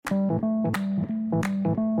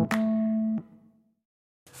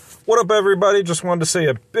What up, everybody? Just wanted to say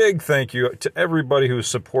a big thank you to everybody who's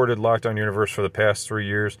supported Lockdown Universe for the past 3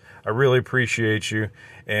 years. I really appreciate you.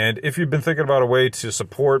 And if you've been thinking about a way to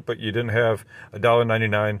support, but you didn't have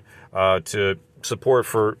 $1.99 to support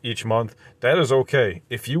for each month, that is okay.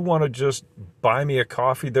 If you want to just buy me a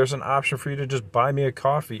coffee, there's an option for you to just buy me a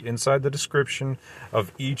coffee inside the description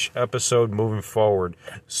of each episode moving forward.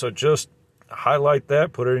 So just highlight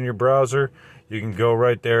that, put it in your browser. You can go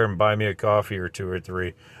right there and buy me a coffee or 2 or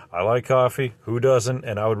 3. I like coffee. Who doesn't?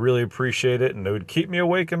 And I would really appreciate it. And it would keep me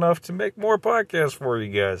awake enough to make more podcasts for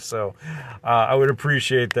you guys. So I would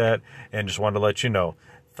appreciate that. And just wanted to let you know.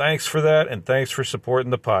 Thanks for that. And thanks for supporting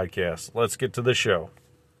the podcast. Let's get to the show.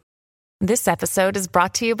 This episode is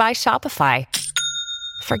brought to you by Shopify.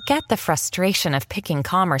 Forget the frustration of picking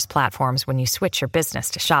commerce platforms when you switch your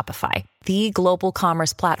business to Shopify, the global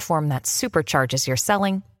commerce platform that supercharges your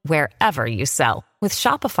selling wherever you sell. With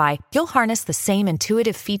Shopify, you'll harness the same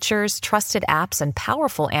intuitive features, trusted apps, and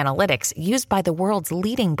powerful analytics used by the world's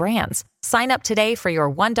leading brands. Sign up today for your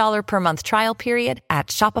 $1 per month trial period at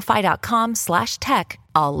shopify.com/tech,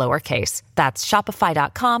 all lowercase. That's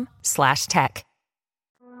shopify.com/tech.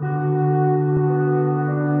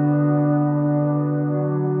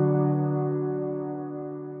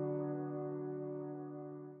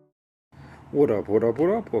 What up, what up, what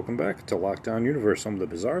up? Welcome back to Lockdown Universe, some of the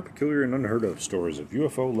bizarre, peculiar, and unheard of stories of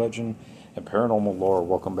UFO, legend, and paranormal lore.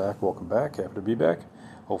 Welcome back, welcome back. Happy to be back.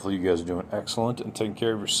 Hopefully you guys are doing excellent and taking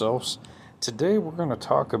care of yourselves. Today we're going to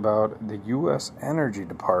talk about the U.S. Energy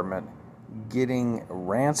Department getting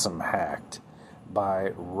ransom hacked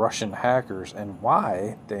by Russian hackers and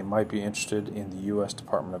why they might be interested in the U.S.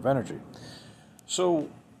 Department of Energy. So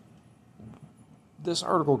this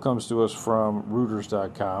article comes to us from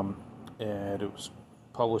Reuters.com. And it was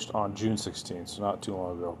published on June 16th, so not too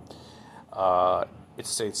long ago. It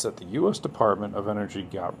states that the U.S. Department of Energy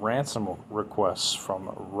got ransom requests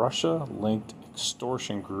from Russia-linked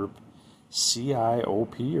extortion group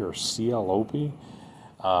CIOP or CLOP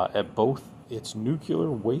at both its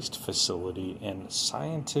nuclear waste facility and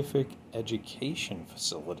scientific education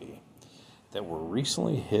facility that were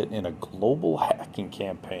recently hit in a global hacking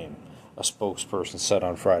campaign, a spokesperson said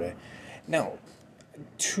on Friday. Now,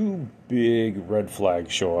 two big red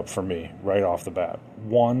flags show up for me right off the bat.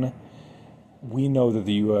 One, we know that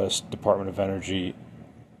the U.S. Department of Energy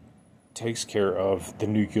takes care of the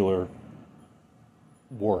nuclear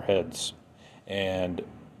warheads and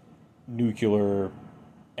nuclear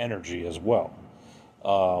energy as well.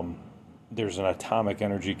 There's an Atomic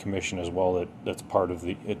Energy Commission as well that's part of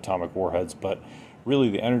the atomic warheads, but really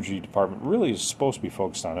the Energy Department really is supposed to be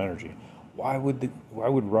focused on energy. Why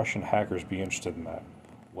would Russian hackers be interested in that?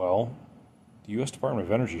 Well, the U.S. Department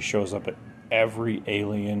of Energy shows up at every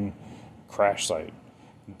alien crash site.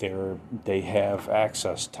 They have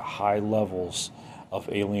access to high levels of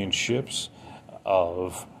alien ships,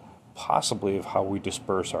 of possibly of how we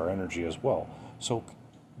disperse our energy as well. So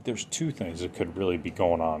there's two things that could really be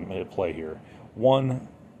going on at play here. One,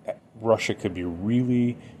 Russia could be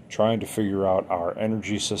really trying to figure out our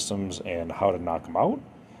energy systems and how to knock them out.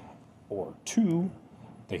 Or two,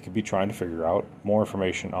 they could be trying to figure out more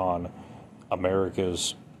information on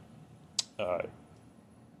America's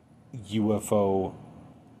UFO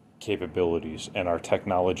capabilities and our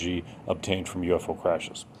technology obtained from UFO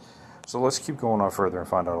crashes. So let's keep going on further and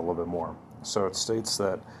find out a little bit more. So it states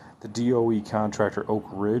that the D.O.E. contractor Oak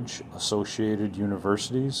Ridge Associated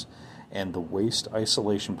Universities and the Waste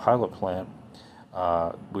Isolation Pilot Plant,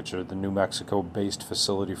 which are the New Mexico-based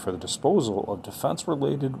facility for the disposal of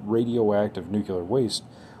defense-related radioactive nuclear waste,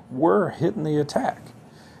 were hit in the attack,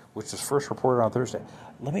 which was first reported on Thursday.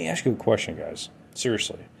 Let me ask you a question, guys.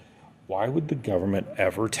 Seriously. Why would the government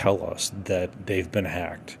ever tell us that they've been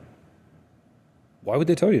hacked? Why would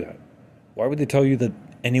they tell you that? Why would they tell you that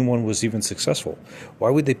anyone was even successful? Why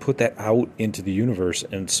would they put that out into the universe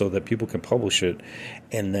and so that people can publish it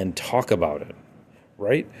and then talk about it,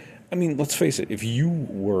 right? I mean, let's face it. If you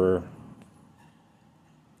were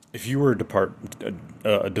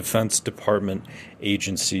a Defense Department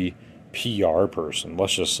agency PR person,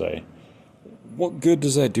 let's just say, what good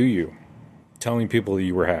does that do you? Telling people that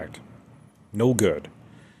you were hacked? No good.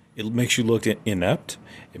 It makes you look inept.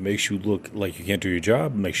 It makes you look like you can't do your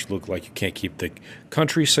job. It makes you look like you can't keep the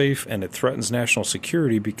country safe, and it threatens national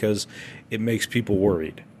security because it makes people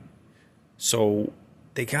worried. So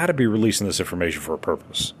they got to be releasing this information for a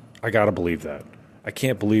purpose. I got to believe that. I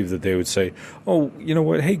can't believe that they would say, oh, you know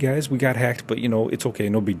what? Hey, guys, we got hacked, but, it's okay.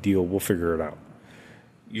 No big deal. We'll figure it out.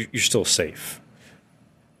 You're still safe.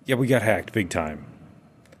 Yeah, we got hacked big time.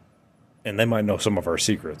 and they might know some of our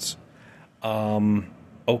secrets.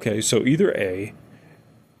 Okay, so either A,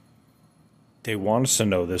 they want us to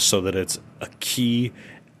know this so that it's a key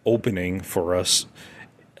opening for us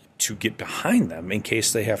to get behind them in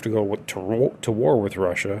case they have to go to war with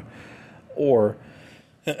Russia, or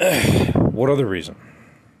what other reason?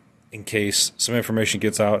 In case some information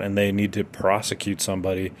gets out and they need to prosecute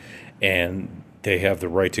somebody and they have the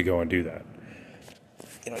right to go and do that.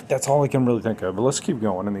 That's all I can really think of, but let's keep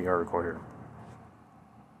going in the article here.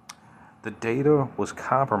 The data was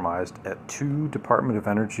compromised at 2 Department of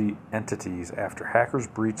Energy entities after hackers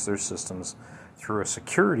breached their systems through a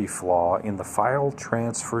security flaw in the file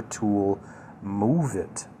transfer tool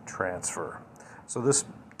MoveIt Transfer. So this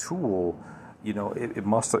tool,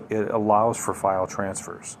 it allows for file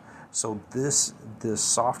transfers. So this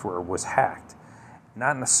software was hacked,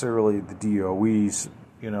 not necessarily the DOE's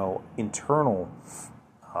internal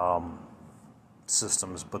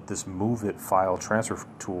systems, but this MoveIt file transfer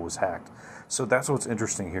tool was hacked. So that's what's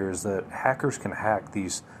interesting here, is that hackers can hack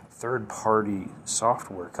these third-party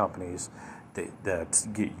software companies that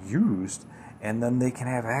get used, and then they can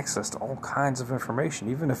have access to all kinds of information,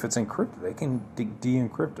 even if it's encrypted. They can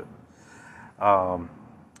de-encrypt it.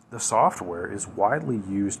 The software is widely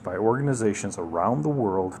used by organizations around the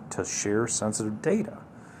world to share sensitive data.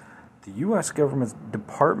 The U.S. government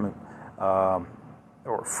department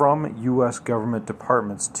or from U.S. government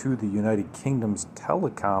departments to the United Kingdom's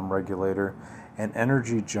telecom regulator and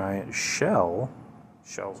energy giant Shell's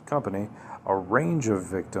company, a range of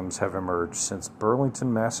victims have emerged since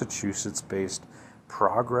Burlington, Massachusetts-based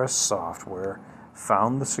Progress Software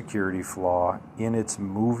found the security flaw in its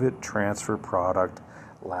MoveIt transfer product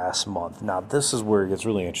last month. Now, this is where it gets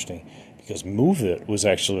really interesting, because MoveIt was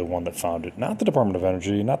actually the one that found it, not the Department of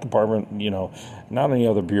Energy, not not any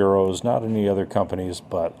other bureaus, not any other companies,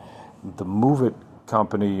 but the MoveIt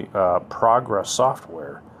company, Progress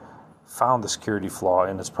Software, found the security flaw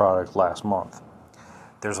in its product last month.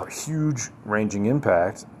 There's a huge ranging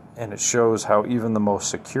impact, and it shows how even the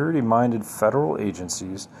most security-minded federal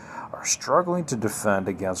agencies are struggling to defend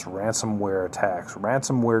against ransomware attacks.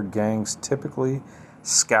 Ransomware gangs typically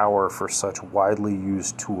scour for such widely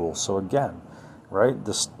used tools. So again, right,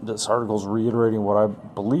 this article is reiterating what I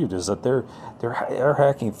believed, is that they're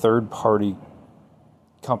hacking third-party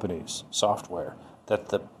companies' software that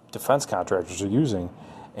the defense contractors are using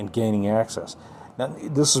and gaining access. Now,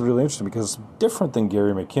 this is really interesting because it's different than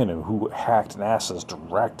Gary McKinnon, who hacked NASA's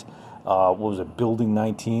direct, Building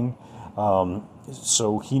 19.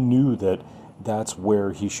 So he knew that that's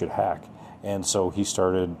where he should hack. And so he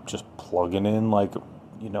started just plugging in,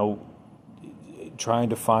 trying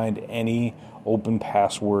to find any open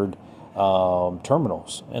password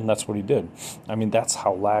terminals. And that's what he did. I mean, that's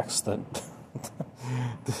how lax the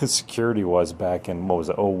security was back in,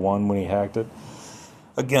 2001 when he hacked it.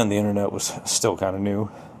 Again, the internet was still kind of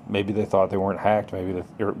new. Maybe they thought they weren't hacked. Maybe they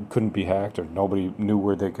couldn't be hacked, or nobody knew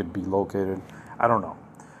where they could be located. I don't know.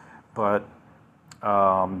 But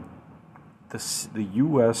the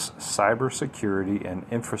U.S. Cybersecurity and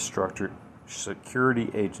Infrastructure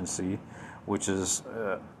Security Agency, which is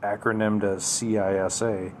acronymed as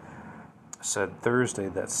CISA, said Thursday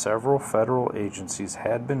that several federal agencies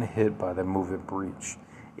had been hit by the MoveIt breach.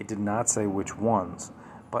 It did not say which ones,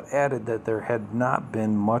 but added that there had not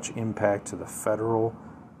been much impact to the federal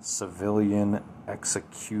civilian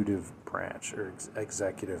executive branch or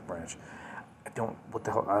executive branch. I don't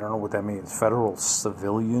know what that means. Federal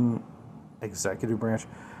civilian executive branch.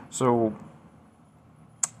 So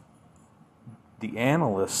the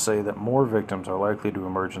analysts say that more victims are likely to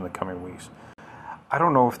emerge in the coming weeks. I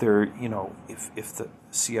don't know if they're, if the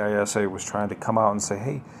CISA was trying to come out and say,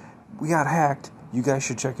 hey, we got hacked. You guys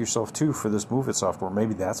should check yourself too for this MoveIt software.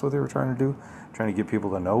 Maybe that's what they were trying to do, trying to get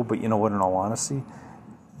people to know. But you know what, in all honesty,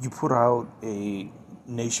 you put out a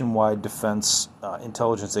nationwide defense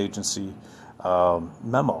intelligence agency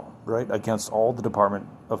memo, right, against all the Department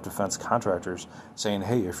of Defense contractors saying,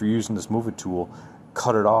 hey, if you're using this MoveIt tool,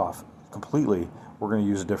 cut it off completely. We're going to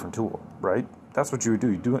use a different tool, right? That's what you would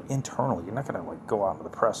do. You do it internally. You're not going to go out to the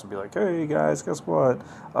press and be like, hey, guys, guess what?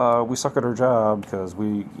 We suck at our job because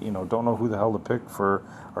we, don't know who the hell to pick for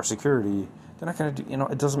our security. They're not going to do,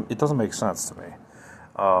 it doesn't make sense to me.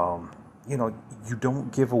 You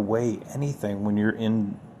don't give away anything when you're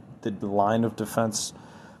in the line of defense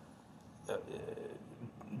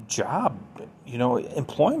job,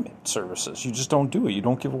 employment services. You just don't do it. You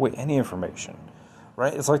don't give away any information,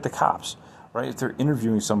 right? It's like the cops, right? If they're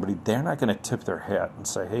interviewing somebody, they're not going to tip their hat and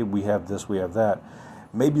say, hey, we have this, we have that.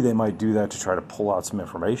 Maybe they might do that to try to pull out some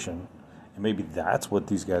information, and maybe that's what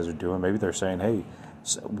these guys are doing. Maybe they're saying, hey,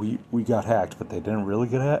 So we got hacked, but they didn't really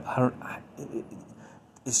get hacked.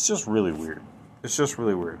 It's just really weird. It's just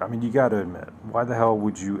really weird. I mean, you got to admit, why the hell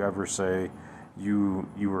would you ever say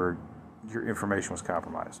your information was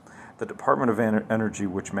compromised? The Department of Energy,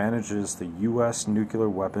 which manages the U.S. nuclear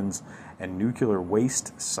weapons and nuclear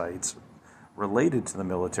waste sites related to the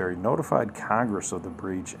military, notified Congress of the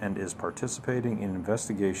breach and is participating in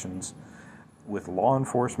investigations with law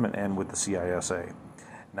enforcement and with the CISA.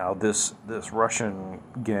 Now, this Russian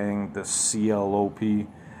gang, the CLOP,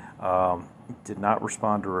 did not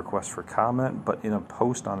respond to a request for comment, but in a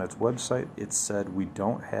post on its website, it said, "We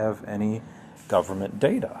don't have any government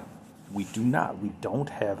data. We don't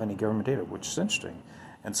have any government data," which is interesting,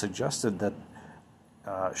 and suggested that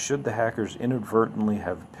should the hackers inadvertently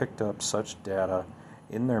have picked up such data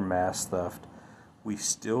in their mass theft, we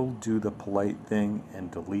still do the polite thing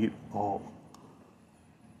and delete all.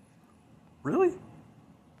 Really?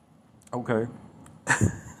 Okay.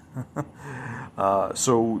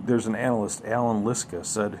 So there's an analyst, Alan Liska,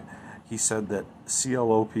 said that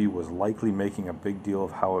CLOP was likely making a big deal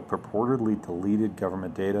of how it purportedly deleted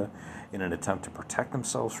government data in an attempt to protect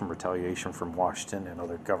themselves from retaliation from Washington and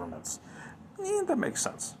other governments. That makes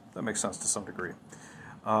sense. That makes sense to some degree.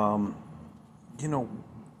 To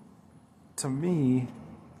me,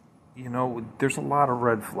 there's a lot of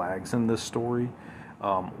red flags in this story.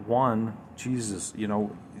 One, Jesus,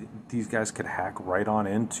 these guys could hack right on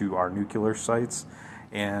into our nuclear sites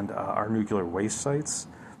and our nuclear waste sites,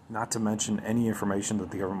 not to mention any information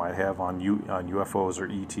that the government might have on UFOs or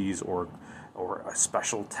ETs or a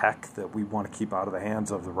special tech that we want to keep out of the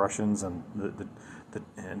hands of the Russians and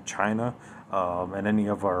and China and any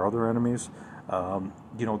of our other enemies.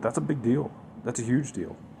 That's a big deal. That's a huge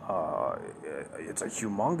deal. It's a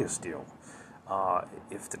humongous deal.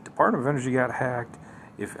 If the Department of Energy got hacked,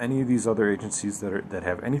 if any of these other agencies that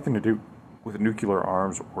have anything to do with nuclear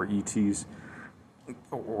arms or ETs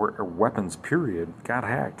or weapons, period, got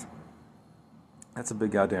hacked, that's a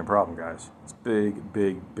big goddamn problem, guys. It's big,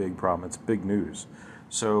 big, big problem. It's big news.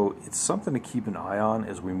 So it's something to keep an eye on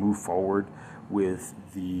as we move forward with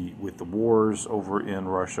the wars over in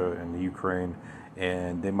Russia and the Ukraine,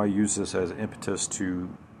 and they might use this as impetus to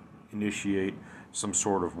initiate some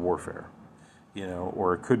sort of warfare.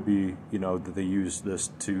 Or it could be, that they use this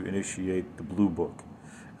to initiate the Blue Book,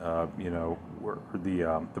 or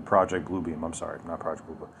the Project Bluebeam. I'm sorry, not Project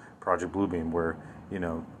Blue Book, Project Bluebeam, where,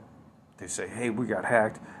 they say, hey, we got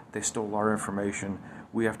hacked, they stole our information,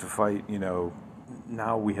 we have to fight,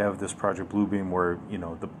 now we have this Project Bluebeam where,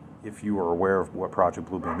 if you are aware of what Project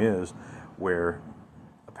Bluebeam is, where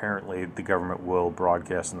apparently the government will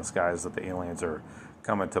broadcast in the skies that the aliens are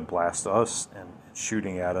coming to blast us and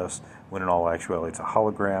shooting at us, when in all actuality it's a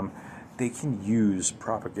hologram. They can use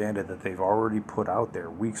propaganda that they've already put out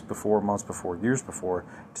there weeks before, months before, years before,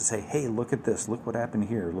 to say, hey, look at this, look what happened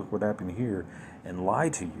here, look what happened here, and lie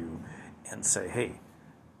to you and say, hey,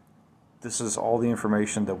 this is all the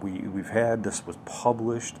information that we've had, this was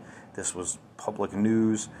published, this was public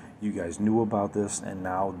news, you guys knew about this, and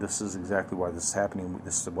now this is exactly why this is happening,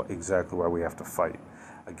 this is exactly why we have to fight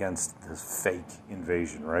against this fake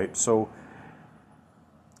invasion, right? So,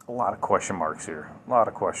 a lot of question marks here. A lot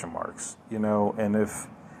of question marks. And if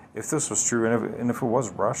this was true, and if it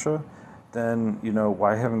was Russia, then,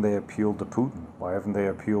 why haven't they appealed to Putin? Why haven't they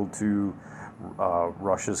appealed to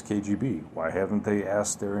Russia's KGB? Why haven't they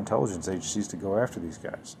asked their intelligence agencies to go after these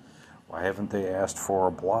guys? Why haven't they asked for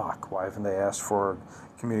a block? Why haven't they asked for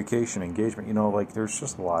communication, engagement? There's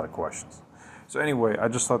just a lot of questions. So anyway, I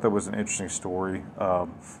just thought that was an interesting story.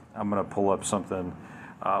 I'm going to pull up something,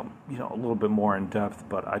 a little bit more in depth,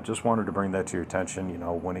 but I just wanted to bring that to your attention.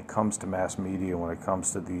 When it comes to mass media, when it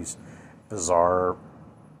comes to these bizarre,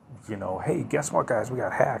 hey, guess what, guys, we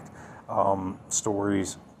got hacked,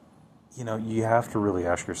 stories, you have to really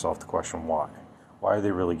ask yourself the question, why? Why are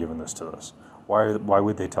they really giving this to us? Why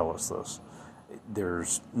would they tell us this?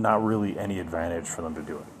 There's not really any advantage for them to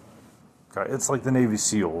do it. Okay? It's like the Navy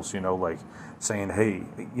SEALs, saying, hey,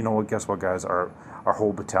 guess what, guys, our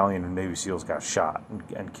whole battalion of Navy SEALs got shot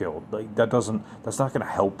and killed. That's not going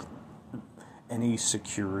to help any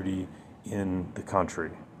security in the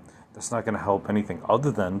country. That's not going to help anything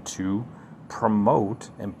other than to promote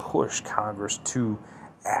and push Congress to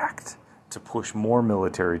act, to push more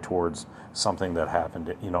military towards something that happened,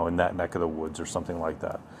 in that neck of the woods or something like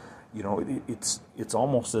that. It's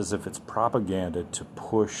almost as if it's propaganda to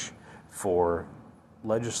push for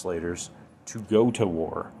legislators to go to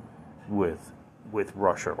war with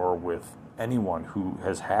Russia or with anyone who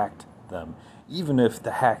has hacked them. Even if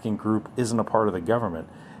the hacking group isn't a part of the government,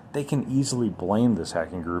 they can easily blame this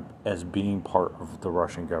hacking group as being part of the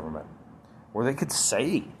Russian government. Or they could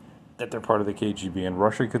say that they're part of the KGB, and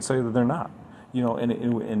Russia could say that they're not.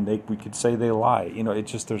 We could say they lie.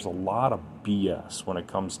 It's just there's a lot of BS when it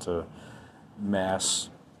comes to mass,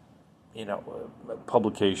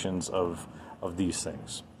 publications of these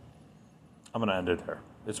things. I'm going to end it there.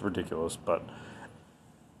 It's ridiculous, but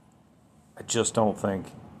I just don't think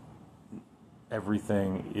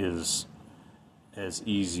everything is as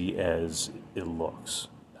easy as it looks.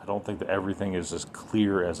 I don't think that everything is as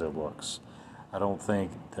clear as it looks. I don't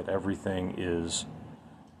think that everything is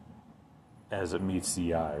as it meets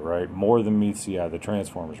the eye, right? More than meets the eye, the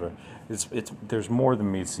Transformers, right? There's more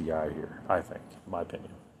than meets the eye here, I think, in my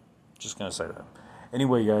opinion. Just going to say that.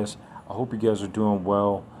 Anyway, guys, I hope you guys are doing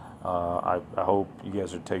well. I hope you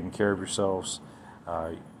guys are taking care of yourselves,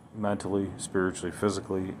 mentally, spiritually,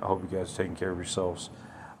 physically. I hope you guys are taking care of yourselves,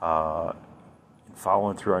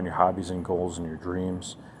 following through on your hobbies and goals and your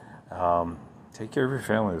dreams. Take care of your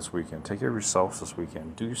family this weekend. Take care of yourselves this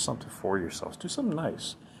weekend. Do something for yourselves. Do something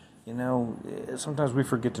nice. Sometimes we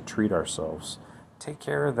forget to treat ourselves. Take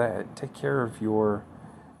care of that. Take care of your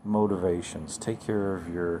motivations. Take care of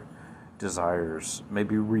your desires.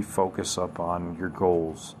 Maybe refocus up on your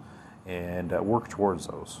goals and work towards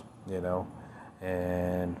those,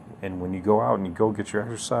 And when you go out and you go get your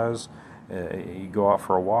exercise, you go out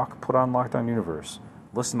for a walk, put on Lockdown Universe.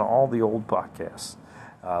 Listen to all the old podcasts.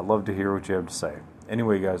 Love to hear what you have to say.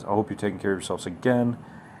 Anyway, guys, I hope you're taking care of yourselves again.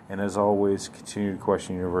 And as always, continue to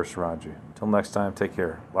question the universe around you. Until next time, take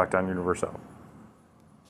care. Lockdown Universe out.